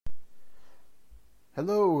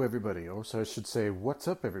Hello, everybody, or so I should say, what's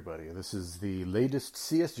up, everybody? This is the latest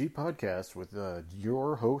CSG podcast with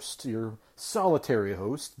your host, your solitary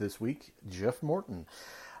host this week, Jeff Morton.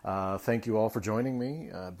 Thank you all for joining me.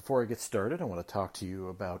 Before I get started, I want to talk to you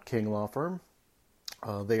about King Law Firm.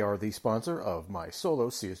 They are the sponsor of my solo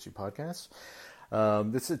CSG podcast.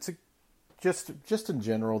 Just in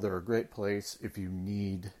general, they're a great place if you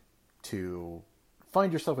need to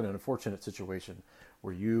find yourself in an unfortunate situation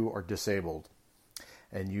where you are disabled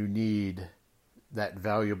and you need that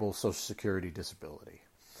valuable Social Security disability.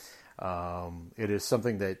 It is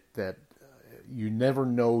something that you never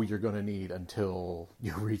know you're going to need until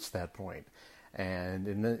you reach that point.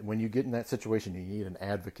 And when you get in that situation, you need an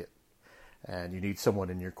advocate. And you need someone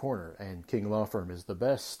in your corner. And King Law Firm is the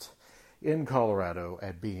best in Colorado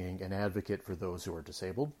at being an advocate for those who are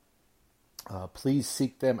disabled. Please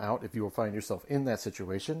seek them out if you will find yourself in that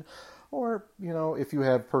situation. Or, if you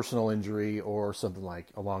have personal injury or something like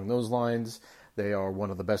along those lines, they are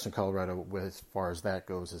one of the best in Colorado as far as that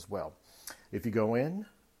goes as well. If you go in,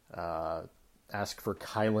 ask for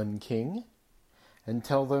Kylan King and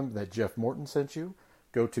tell them that Jeff Morton sent you.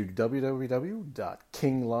 Go to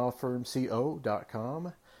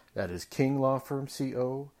www.kinglawfirmco.com. That is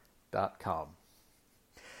kinglawfirmco.com.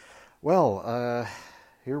 Well,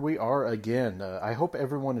 here we are again. I hope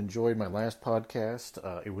everyone enjoyed my last podcast.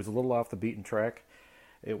 It was a little off the beaten track.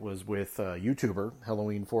 It was with YouTuber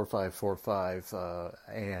Halloween4545,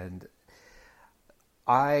 and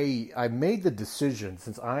I made the decision,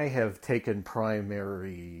 since I have taken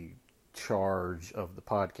primary charge of the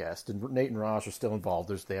podcast, and Nate and Ross are still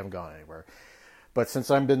involved. They haven't gone anywhere. But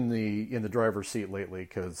since I've been in the driver's seat lately,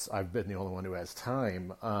 because I've been the only one who has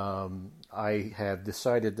time, I have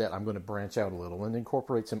decided that I'm going to branch out a little and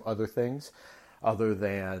incorporate some other things other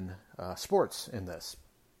than sports in this.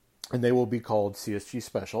 And they will be called CSG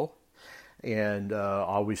Special. And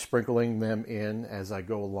I'll be sprinkling them in as I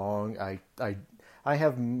go along. I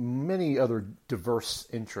have many other diverse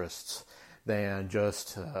interests than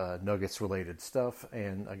just Nuggets-related stuff.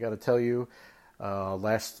 And I got to tell you,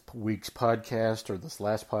 last week's podcast, or this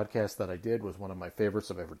last podcast that I did, was one of my favorites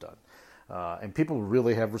I've ever done. And people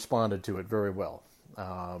really have responded to it very well.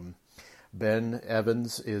 Ben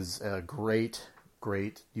Evans is a great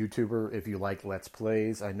YouTuber if you like Let's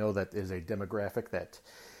Plays. I know that is a demographic that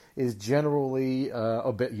is generally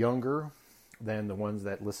a bit younger than the ones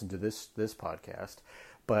that listen to this podcast.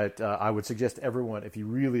 But I would suggest everyone, if you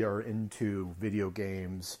really are into video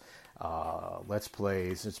games, Let's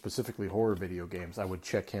Plays, and specifically horror video games, I would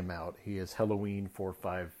check him out. He is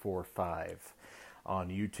Halloween4545 on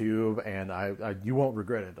YouTube, and you won't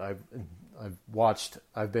regret it.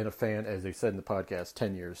 I've been a fan, as they said in the podcast,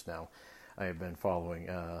 10 years now. I have been following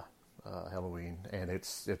Halloween, and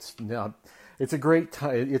it's a great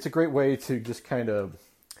time. It's a great way to just kind of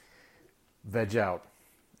veg out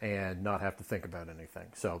and not have to think about anything.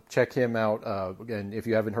 So check him out. Again, if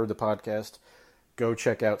you haven't heard the podcast, go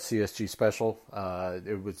check out CSG Special.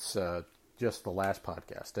 It was just the last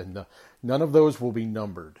podcast, and none of those will be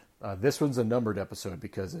numbered. This one's a numbered episode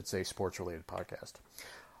because it's a sports-related podcast.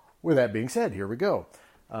 With that being said, here we go.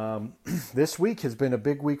 This week has been a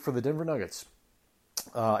big week for the Denver Nuggets.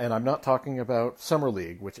 And I'm not talking about Summer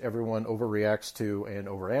League, which everyone overreacts to and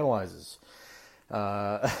overanalyzes.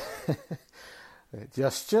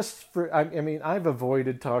 I've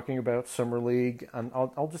avoided talking about Summer League.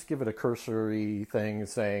 I'll just give it a cursory thing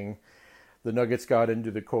saying the Nuggets got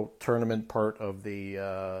into the quote tournament part of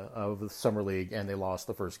the Summer League and they lost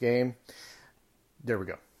the first game. There we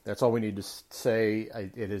go. That's all we need to say.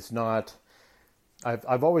 It is not.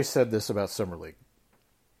 I've always said this about Summer League,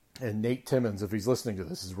 and Nate Timmons, if he's listening to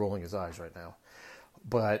this, is rolling his eyes right now.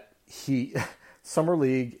 But Summer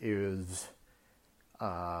League is.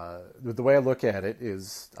 The way I look at it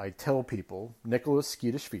is, I tell people Nicholas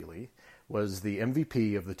Skeetishvili was the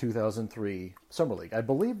MVP of the 2003 Summer League. I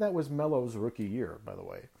believe that was Melo's rookie year, by the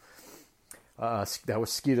way. That was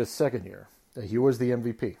Skeeta's second year. He was the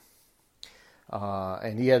MVP.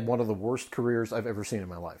 And he had one of the worst careers I've ever seen in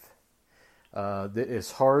my life. It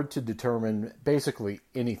is hard to determine basically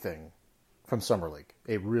anything from Summer League.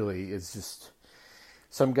 It really is just,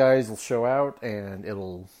 some guys will show out and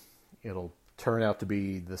it'll turn out to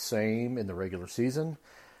be the same in the regular season.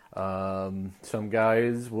 Some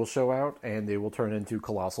guys will show out and they will turn into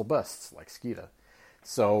colossal busts like Skeeta.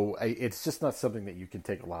 So it's just not something that you can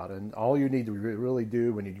take a lot. And all you need to really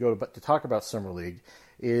do when you go to talk about Summer League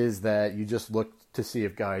is that you just look to see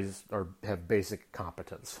if guys have basic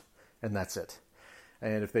competence. And that's it.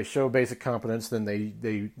 And if they show basic competence, then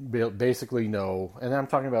they basically know. And I'm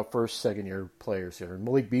talking about first, second year players here. And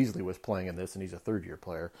Malik Beasley was playing in this, and he's a third year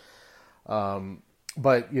player.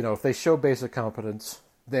 But, if they show basic competence,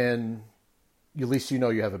 then at least you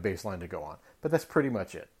have a baseline to go on. But that's pretty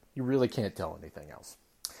much it. You really can't tell anything else.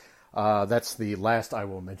 That's the last I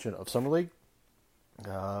will mention of Summer League.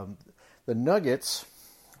 The Nuggets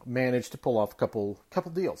managed to pull off a couple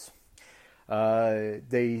deals.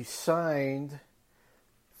 They signed...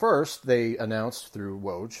 First, they announced through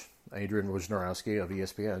Woj, Adrian Wojnarowski of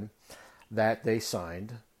ESPN, that they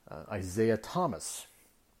signed Isaiah Thomas.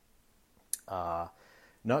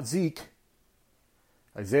 Not Zeke.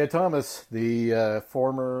 Isaiah Thomas, the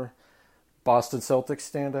former Boston Celtics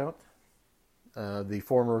standout, the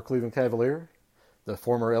former Cleveland Cavalier, the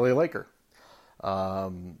former LA Laker,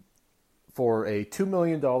 for a $2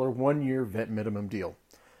 million one-year vet minimum deal.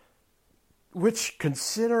 Which,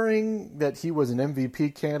 considering that he was an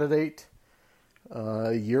MVP candidate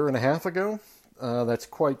a year and a half ago, that's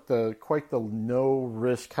quite the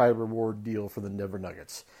no-risk, high-reward deal for the Denver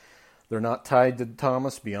Nuggets. They're not tied to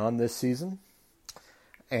Thomas beyond this season.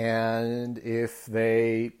 And if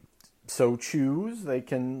they so choose, they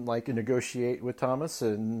can negotiate with Thomas,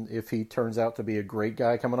 and if he turns out to be a great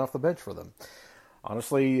guy coming off the bench for them.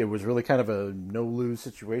 Honestly, it was really kind of a no-lose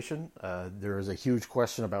situation. There is a huge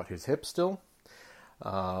question about his hip still,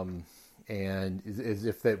 and as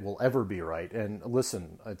if that will ever be right. And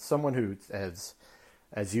listen, it's someone who, as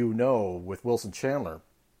you know, with Wilson Chandler,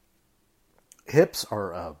 hips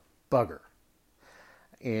are a bugger.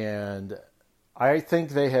 And I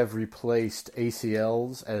think they have replaced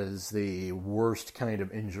ACLs as the worst kind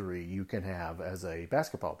of injury you can have as a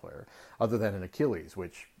basketball player, other than an Achilles,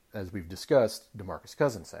 which, as we've discussed, DeMarcus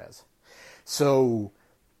Cousins has. So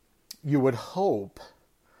you would hope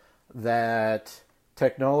that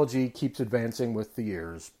technology keeps advancing with the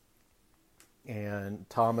years and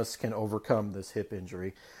Thomas can overcome this hip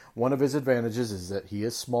injury. One of his advantages is that he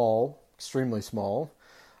is small, extremely small.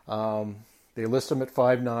 They list him at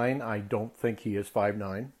 5'9". I don't think he is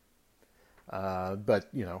 5'9". But,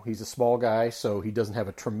 he's a small guy, so he doesn't have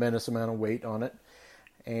a tremendous amount of weight on it.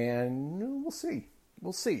 And we'll see.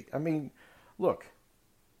 We'll see. I mean, look,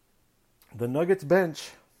 the Nuggets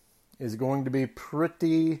bench is going to be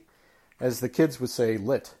pretty, as the kids would say,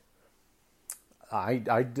 lit. I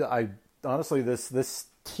honestly, this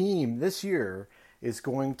team this year is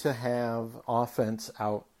going to have offense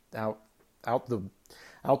out the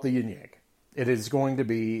yin yang. It is going to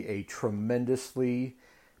be a tremendously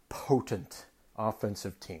potent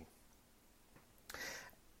offensive team.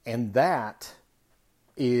 And that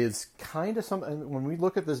is kind of something, when we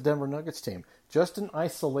look at this Denver Nuggets team, just in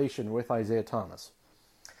isolation with Isaiah Thomas,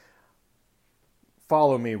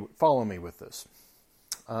 follow me with this.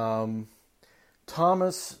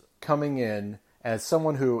 Thomas coming in as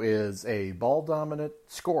someone who is a ball-dominant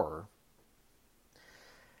scorer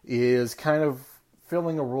is kind of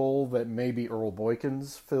filling a role that maybe Earl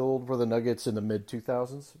Boykins filled for the Nuggets in the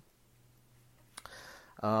mid-2000s.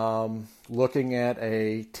 Looking at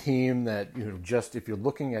a team that, if you're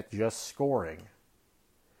looking at just scoring,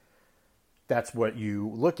 that's what you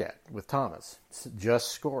look at with Thomas,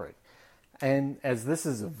 just scoring. And as this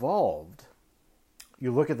has evolved,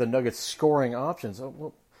 you look at the Nuggets scoring options.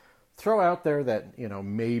 Well, throw out there that,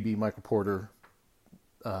 maybe Michael Porter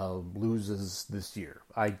loses this year.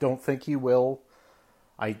 I don't think he will.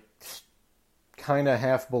 I kind of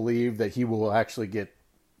half believe that he will actually get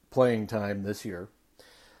playing time this year.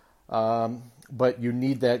 But you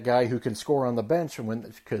need that guy who can score on the bench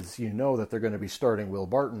because you know that they're going to be starting Will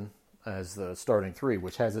Barton as the starting three,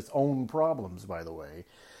 which has its own problems, by the way.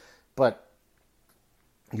 But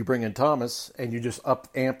you bring in Thomas and you just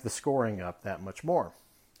amp the scoring up that much more.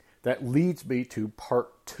 That leads me to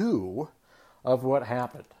part 2 of what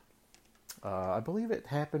happened. I believe it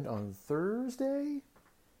happened on Thursday.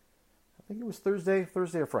 I think it was Thursday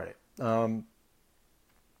or Friday.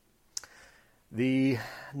 The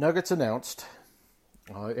Nuggets announced,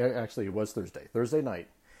 actually it was Thursday night,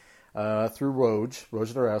 through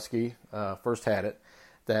Wojnarowski first had it,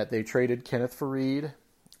 that they traded Kenneth Faried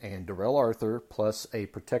and Darrell Arthur plus a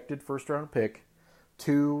protected first-round pick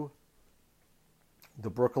to the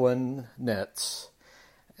Brooklyn Nets.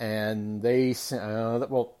 And they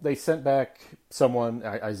sent back someone,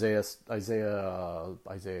 Isaiah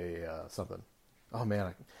something. Oh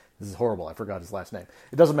man, this is horrible. I forgot his last name.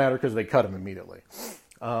 It doesn't matter because they cut him immediately.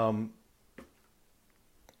 The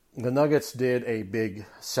Nuggets did a big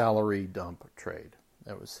salary dump trade.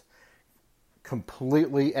 That was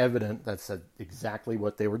completely evident. That's exactly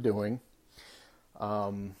what they were doing.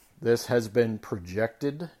 This has been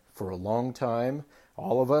projected for a long time.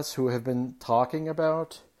 All of us who have been talking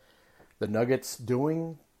about the Nuggets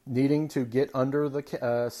needing to get under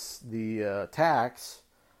the tax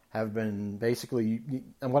have been basically,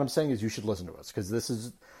 and what I'm saying is you should listen to us, because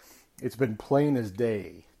it's been plain as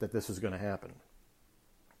day that this is going to happen.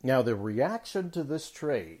 Now, the reaction to this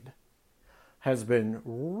trade has been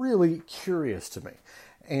really curious to me.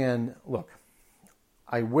 And look,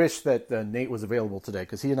 I wish that Nate was available today,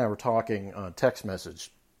 because he and I were talking on text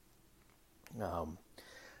message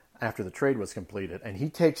after the trade was completed, and he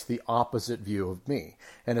takes the opposite view of me.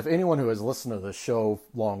 And if anyone who has listened to the show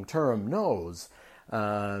long term knows,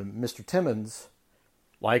 Mr. Timmons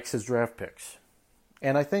likes his draft picks.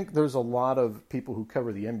 And I think there's a lot of people who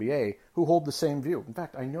cover the NBA who hold the same view. In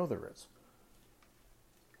fact, I know there is.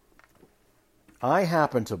 I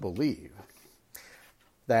happen to believe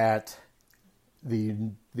that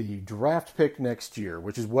the draft pick next year,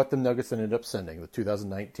 which is what the Nuggets ended up sending, the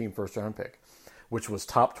 2019 first-round pick, which was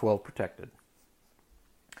top 12 protected,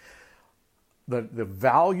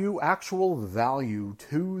 the actual value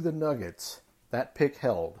to the Nuggets that pick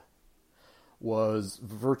held was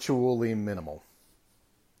virtually minimal.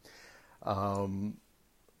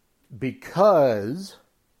 Because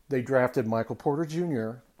they drafted Michael Porter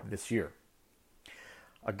Jr. this year.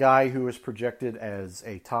 A guy who was projected as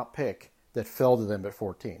a top pick that fell to them at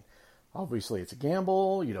 14. Obviously, it's a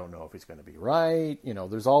gamble. You don't know if he's going to be right.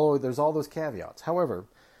 There's all those caveats. However,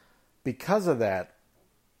 because of that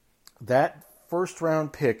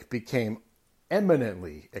first-round pick became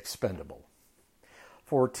eminently expendable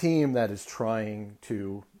for a team that is trying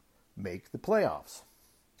to make the playoffs.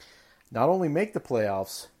 Not only make the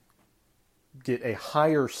playoffs, get a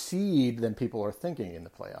higher seed than people are thinking in the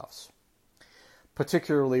playoffs.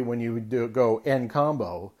 Particularly when you go end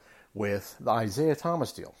combo with the Isaiah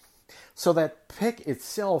Thomas deal. So that pick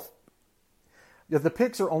itself, the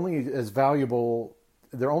picks are only as valuable,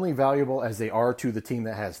 they're only valuable as they are to the team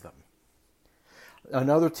that has them.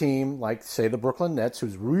 Another team, like, say, the Brooklyn Nets,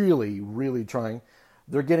 who's really, really trying,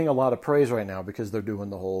 they're getting a lot of praise right now because they're doing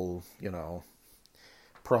the whole,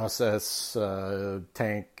 process,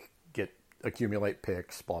 tank, accumulate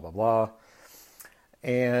picks, blah, blah, blah.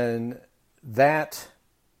 And that,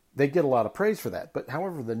 they get a lot of praise for that. But,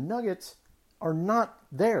 however, the Nuggets are not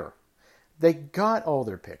there. They got all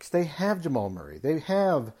their picks. They have Jamal Murray. They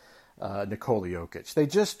have Nikola Jokic. They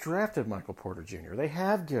just drafted Michael Porter Jr. They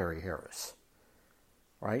have Gary Harris.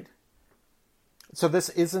 Right? So this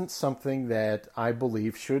isn't something that I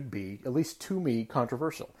believe should be, at least to me,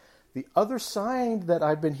 controversial. The other side that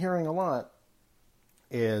I've been hearing a lot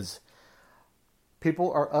is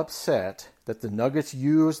people are upset that the Nuggets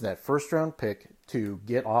used that first-round pick to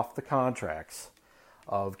get off the contracts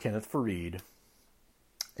of Kenneth Faried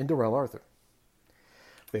and Darrell Arthur.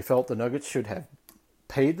 They felt the Nuggets should have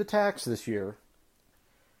paid the tax this year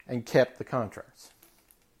and kept the contracts.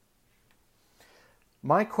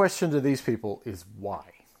 My question to these people is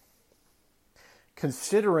why?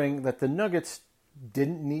 Considering that the Nuggets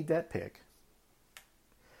didn't need that pick,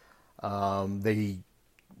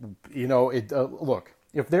 look,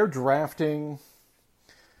 if they're drafting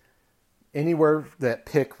anywhere that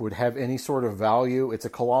pick would have any sort of value, it's a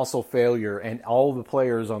colossal failure, and all the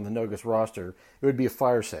players on the Nuggets roster, it would be a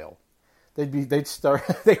fire sale. They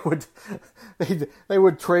would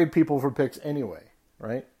trade people for picks anyway,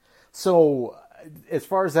 right? So, as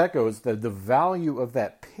far as that goes, the value of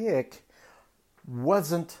that pick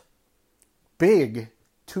wasn't big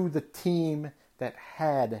to the team that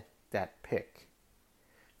had that pick.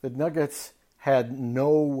 The Nuggets had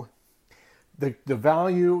no... The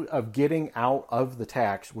value of getting out of the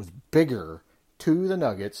tax was bigger to the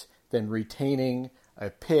Nuggets than retaining a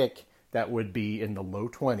pick that would be in the low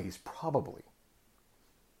 20s, probably.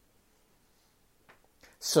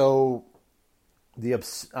 So...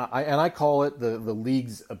 I call it the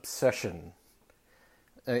league's obsession,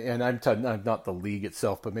 and I'm not the league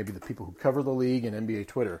itself, but maybe the people who cover the league and NBA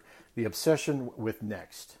Twitter, the obsession with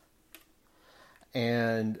next.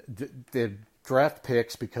 And the draft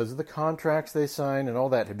picks, because of the contracts they sign and all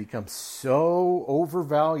that, have become so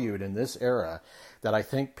overvalued in this era that I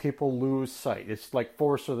think people lose sight. It's like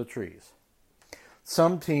forest for the trees.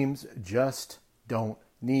 Some teams just don't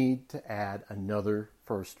need to add another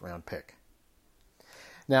first-round pick.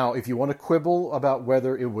 Now, if you want to quibble about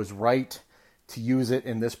whether it was right to use it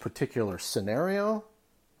in this particular scenario,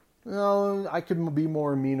 well, I could be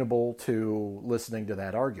more amenable to listening to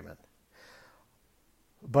that argument.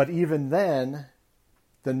 But even then,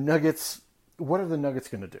 the Nuggets, what are the Nuggets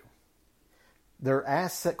going to do? They're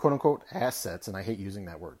quote-unquote assets, and I hate using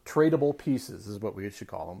that word, tradable pieces is what we should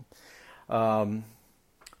call them.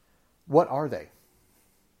 What are they?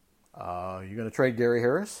 You going to trade Gary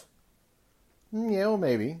Harris?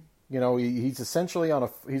 Maybe. He's essentially on a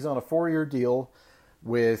 4-year deal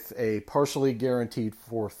with a partially guaranteed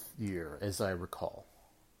 4th year, as I recall.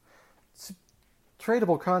 It's a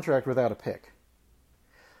tradable contract without a pick.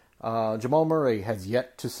 Jamal Murray has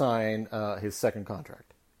yet to sign his second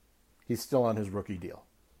contract. He's still on his rookie deal.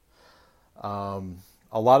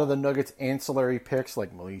 A lot of the Nuggets ancillary picks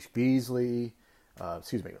like Malik Beasley,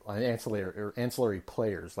 ancillary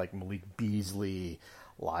players like Malik Beasley,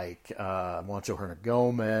 like Juancho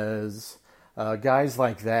Hernangomez, guys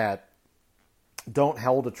like that don't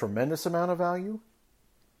hold a tremendous amount of value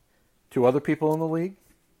to other people in the league.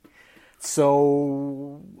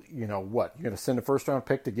 So, you know what? You're going to send a first-round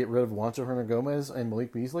pick to get rid of Juancho Hernangomez and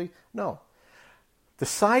Malik Beasley? No. The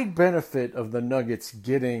side benefit of the Nuggets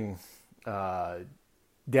getting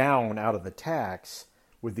down out of the tax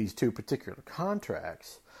with these two particular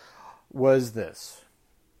contracts was this.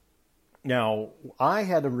 Now, I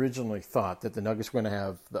had originally thought that the Nuggets were going to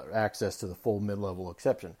have access to the full mid-level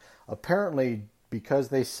exception. Apparently, because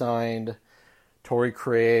they signed Torrey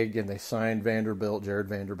Craig and they signed Jared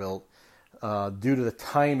Vanderbilt, due to the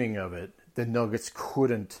timing of it, the Nuggets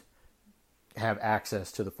couldn't have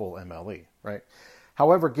access to the full MLE, right?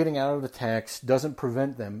 However, getting out of the tax doesn't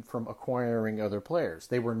prevent them from acquiring other players.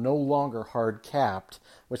 They were no longer hard capped,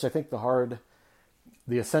 which I think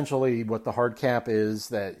essentially what the hard cap is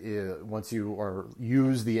that once you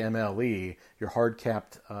use the MLE, you're hard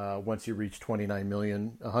capped once you reach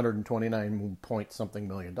 129 point something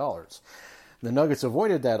million dollars. The Nuggets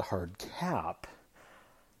avoided that hard cap,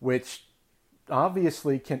 which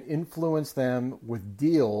obviously can influence them with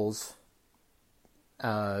deals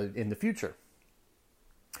in the future.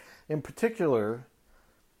 In particular,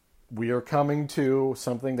 we are coming to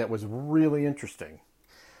something that was really interesting.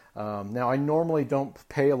 Now, I normally don't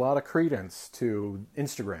pay a lot of credence to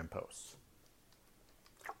Instagram posts.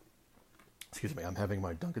 Excuse me, I'm having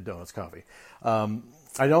my Dunkin' Donuts coffee. I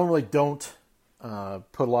normally don't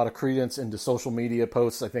put a lot of credence into social media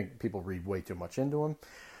posts. I think people read way too much into them.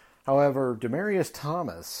 However, Demaryius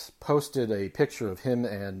Thomas posted a picture of him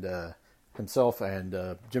and himself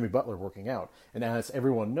and Jimmy Butler working out. And as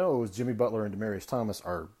everyone knows, Jimmy Butler and Demaryius Thomas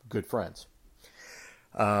are good friends.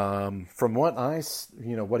 From what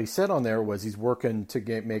what he said on there was he's working to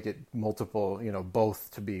make it multiple, both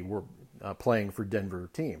to be playing for Denver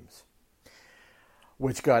teams,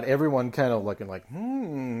 which got everyone kind of looking like,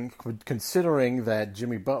 considering that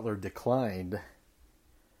Jimmy Butler declined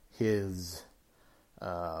his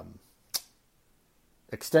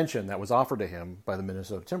extension that was offered to him by the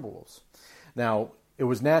Minnesota Timberwolves. Now, it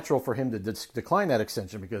was natural for him to decline that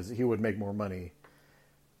extension because he would make more money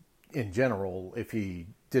in general if he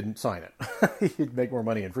didn't sign it. He'd make more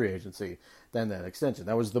money in free agency than that extension.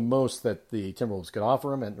 That was the most that the Timberwolves could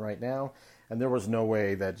offer him right now, and there was no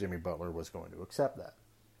way that Jimmy Butler was going to accept that.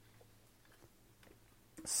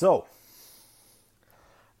 So,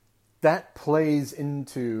 that plays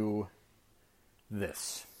into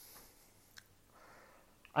this.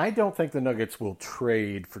 I don't think the Nuggets will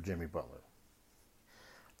trade for Jimmy Butler.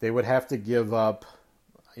 They would have to give up,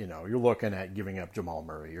 you're looking at giving up Jamal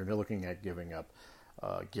Murray. You're looking at giving up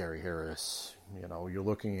Gary Harris. You're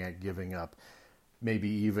looking at giving up maybe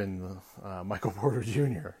even Michael Porter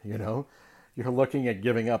Jr., You're looking at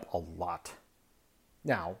giving up a lot.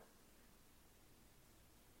 Now,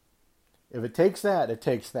 if it takes that, it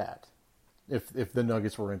takes that. If the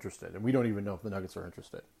Nuggets were interested. And we don't even know if the Nuggets are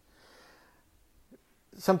interested.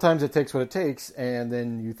 Sometimes it takes what it takes, and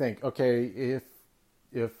then you think, okay,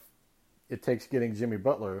 if it takes getting Jimmy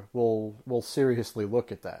Butler, we'll seriously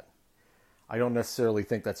look at that. I don't necessarily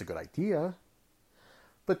think that's a good idea,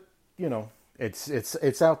 but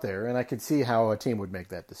it's out there, and I can see how a team would make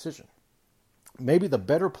that decision. Maybe the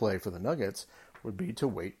better play for the Nuggets would be to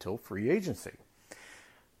wait till free agency,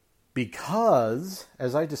 because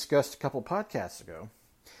as I discussed a couple podcasts ago,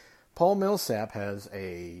 Paul Millsap has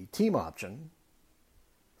a team option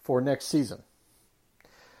for next season,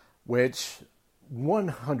 which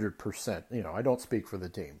 100%, I don't speak for the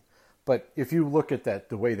team, but if you look at that,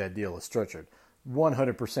 the way that deal is structured,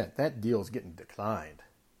 100%, that deal is getting declined.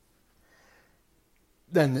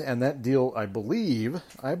 And that deal, I believe is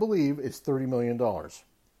 $30 million. That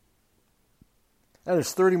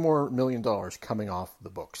is $30 million coming off the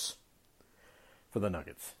books for the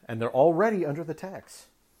Nuggets. And they're already under the tax.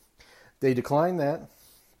 They declined that.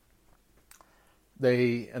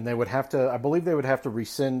 They would have to, I believe they would have to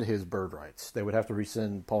rescind his bird rights. They would have to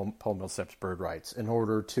rescind Paul Millsap's bird rights in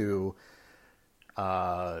order to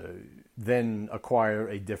then acquire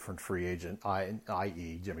a different free agent,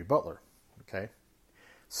 i.e. Jimmy Butler. Okay?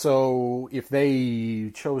 So if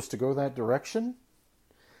they chose to go that direction,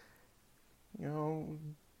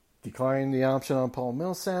 decline the option on Paul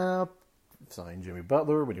Millsap, sign Jimmy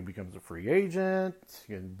Butler when he becomes a free agent.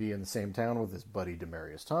 He's going to be in the same town with his buddy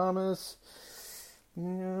Demaryius Thomas.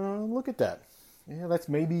 Look at that. Yeah, that's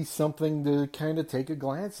maybe something to kind of take a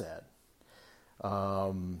glance at.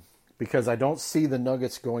 Because I don't see the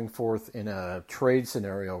Nuggets going forth in a trade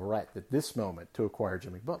scenario right at this moment to acquire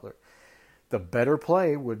Jimmy Butler. The better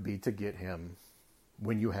play would be to get him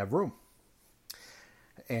when you have room.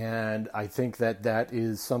 And I think that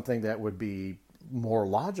is something that would be more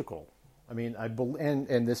logical. I mean,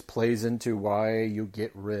 and this plays into why you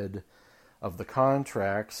get rid of the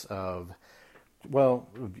contracts of, well,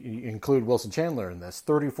 you include Wilson Chandler in this,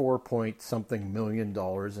 34-point-something million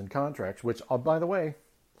in contracts, which, by the way,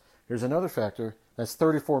 here's another factor. That's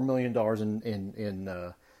 $34 million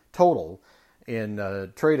in total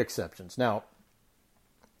in trade exceptions. Now,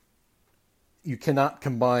 you cannot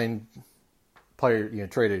combine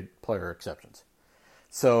traded player exceptions.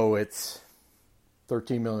 So it's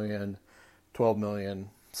 13 million, 12 million,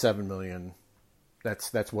 7 million.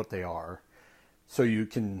 That's what they are. So you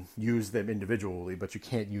can use them individually, but you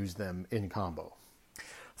can't use them in combo.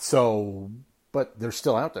 So, but they're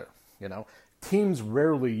still out there, Teams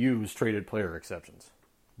rarely use traded player exceptions.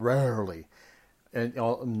 Rarely. And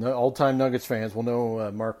all-time Nuggets fans will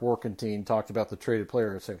know Mark Workentine talked about the traded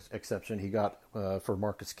player exception he got for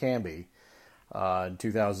Marcus Camby in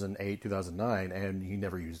 2008, 2009, and he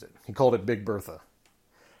never used it. He called it Big Bertha.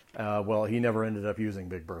 Well, he never ended up using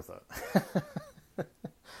Big Bertha.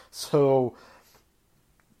 So,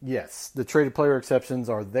 yes, the traded player exceptions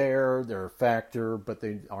are there. They're a factor, but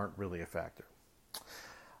they aren't really a factor.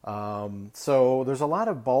 So there's a lot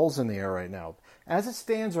of balls in the air right now. As it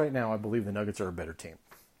stands right now, I believe the Nuggets are a better team.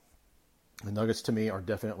 The Nuggets, to me, are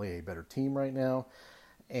definitely a better team right now.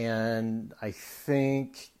 And I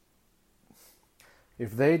think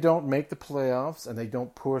if they don't make the playoffs and they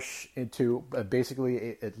don't push into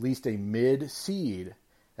basically at least a mid-seed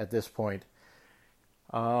at this point,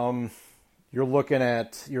 you're looking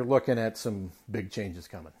at some big changes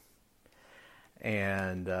coming.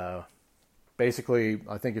 And basically,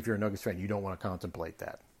 I think if you're a Nuggets fan, you don't want to contemplate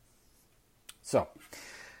that. So,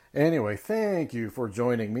 anyway, thank you for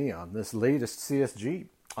joining me on this latest CSG.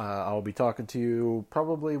 I'll be talking to you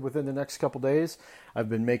probably within the next couple days. I've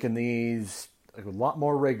been making these a lot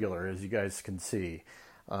more regular, as you guys can see.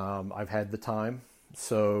 I've had the time,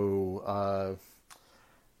 so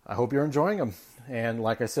I hope you're enjoying them. And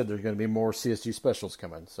like I said, there's going to be more CSG specials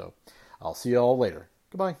coming. So I'll see you all later.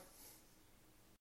 Goodbye.